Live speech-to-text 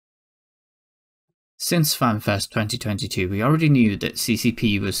Since FanFest 2022, we already knew that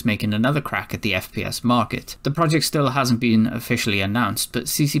CCP was making another crack at the FPS market. The project still hasn't been officially announced, but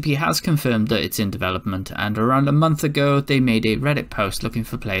CCP has confirmed that it's in development, and around a month ago they made a Reddit post looking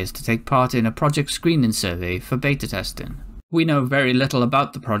for players to take part in a project screening survey for beta testing. We know very little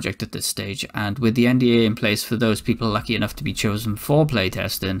about the project at this stage, and with the NDA in place for those people lucky enough to be chosen for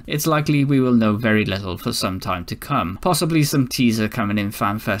playtesting, it's likely we will know very little for some time to come. Possibly some teaser coming in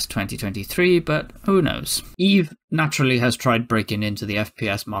FanFest 2023, but who knows. EvE naturally has tried breaking into the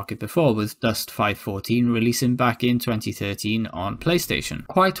FPS market before, with Dust 514 releasing back in 2013 on PlayStation.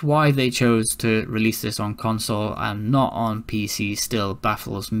 Quite why they chose to release this on console and not on PC still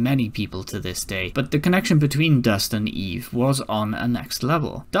baffles many people to this day, but the connection between Dust and EvE was on a next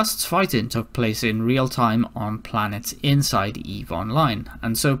level. Dust's fighting took place in real time on planets inside EvE Online,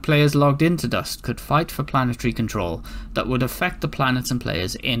 and so players logged into Dust could fight for planetary control that would affect the planets and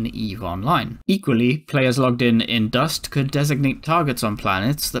players in EvE Online. Equally, players logged in Dust could designate targets on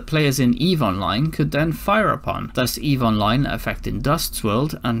planets that players in EvE Online could then fire upon, thus EvE Online affecting Dust's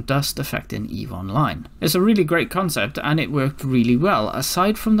world and Dust affecting EvE Online. It's a really great concept and it worked really well,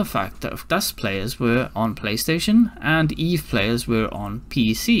 aside from the fact that Dust players were on PlayStation and EvE players were on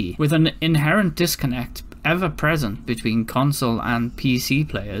PC, with an inherent disconnect ever present between console and PC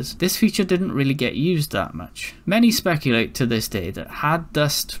players. This feature didn't really get used that much. Many speculate to this day that had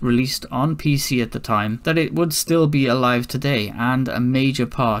Dust released on PC at the time, that it would still be alive today and a major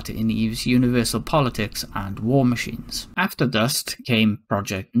part in EvE's universal politics and war machines. After Dust came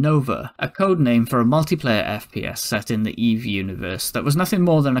Project Nova, a code name for a multiplayer FPS set in the EvE universe that was nothing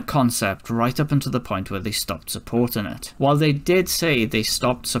more than a concept right up until the point where they stopped supporting it. While they did say they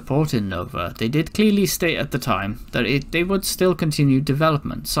stopped supporting Nova, they did clearly state at the time that they would still continue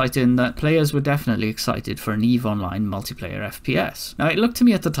development, citing that players were definitely excited for an EvE Online multiplayer FPS. Now, it looked to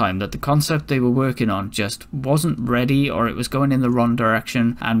me at the time that the concept they were working on just wasn't ready, or it was going in the wrong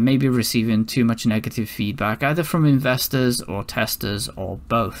direction and maybe receiving too much negative feedback either from investors or testers or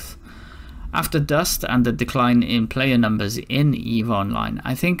both. After Dust and the decline in player numbers in EvE Online,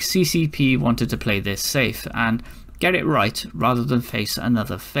 I think CCP wanted to play this safe and get it right rather than face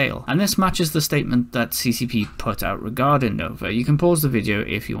another fail. And this matches the statement that CCP put out regarding Nova. You can pause the video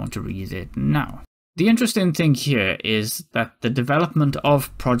if you want to read it now. The interesting thing here is that the development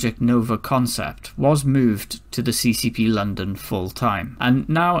of Project Nova concept was moved to the CCP London full time, and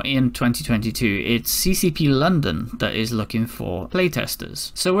now in 2022 it's CCP London that is looking for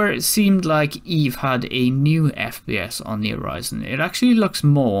playtesters. So where it seemed like EvE had a new FPS on the horizon, it actually looks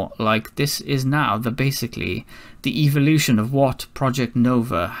more like this is now basically the evolution of what Project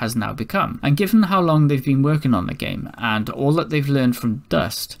Nova has now become. And given how long they've been working on the game and all that they've learned from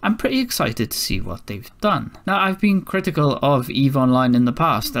Dust, I'm pretty excited to see what they've done. Now, I've been critical of EvE Online in the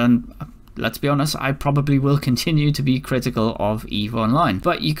past, and let's be honest, I probably will continue to be critical of EvE Online,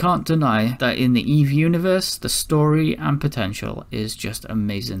 but you can't deny that in the EvE universe, the story and potential is just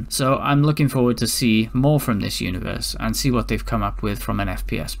amazing. So I'm looking forward to see more from this universe and see what they've come up with from an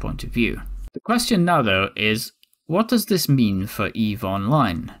FPS point of view. The question now though is, what does this mean for EvE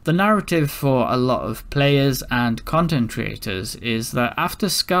Online? The narrative for a lot of players and content creators is that after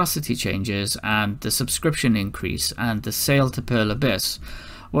scarcity changes and the subscription increase and the sale to Pearl Abyss,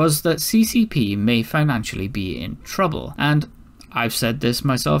 was that CCP may financially be in trouble. And I've said this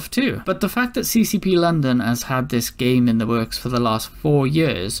myself too. But the fact that CCP London has had this game in the works for the last 4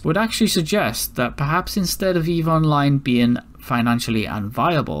 years would actually suggest that perhaps instead of EvE Online being financially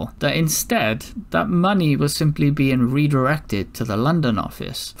unviable, that instead that money was simply being redirected to the London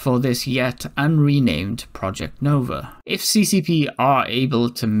office for this yet unrenamed Project Nova. If CCP are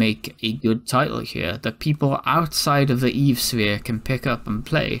able to make a good title here that people outside of the EvE sphere can pick up and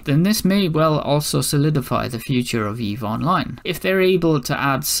play, then this may well also solidify the future of EvE Online. If they're able to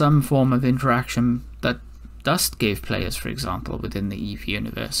add some form of interaction that Dust gave players, for example, within the EvE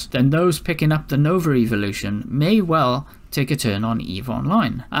universe, then those picking up the Nova evolution may well take a turn on EvE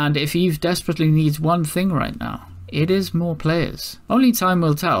Online. And if EvE desperately needs one thing right now, it is more players. Only time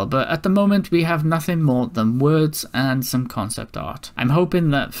will tell, but at the moment we have nothing more than words and some concept art. I'm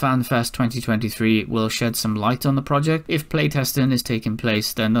hoping that FanFest 2023 will shed some light on the project. If playtesting is taking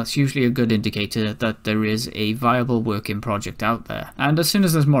place, then that's usually a good indicator that there is a viable working project out there. And as soon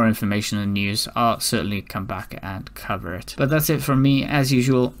as there's more information and news, I'll certainly come back and cover it. But that's it from me as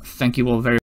usual. Thank you all very much.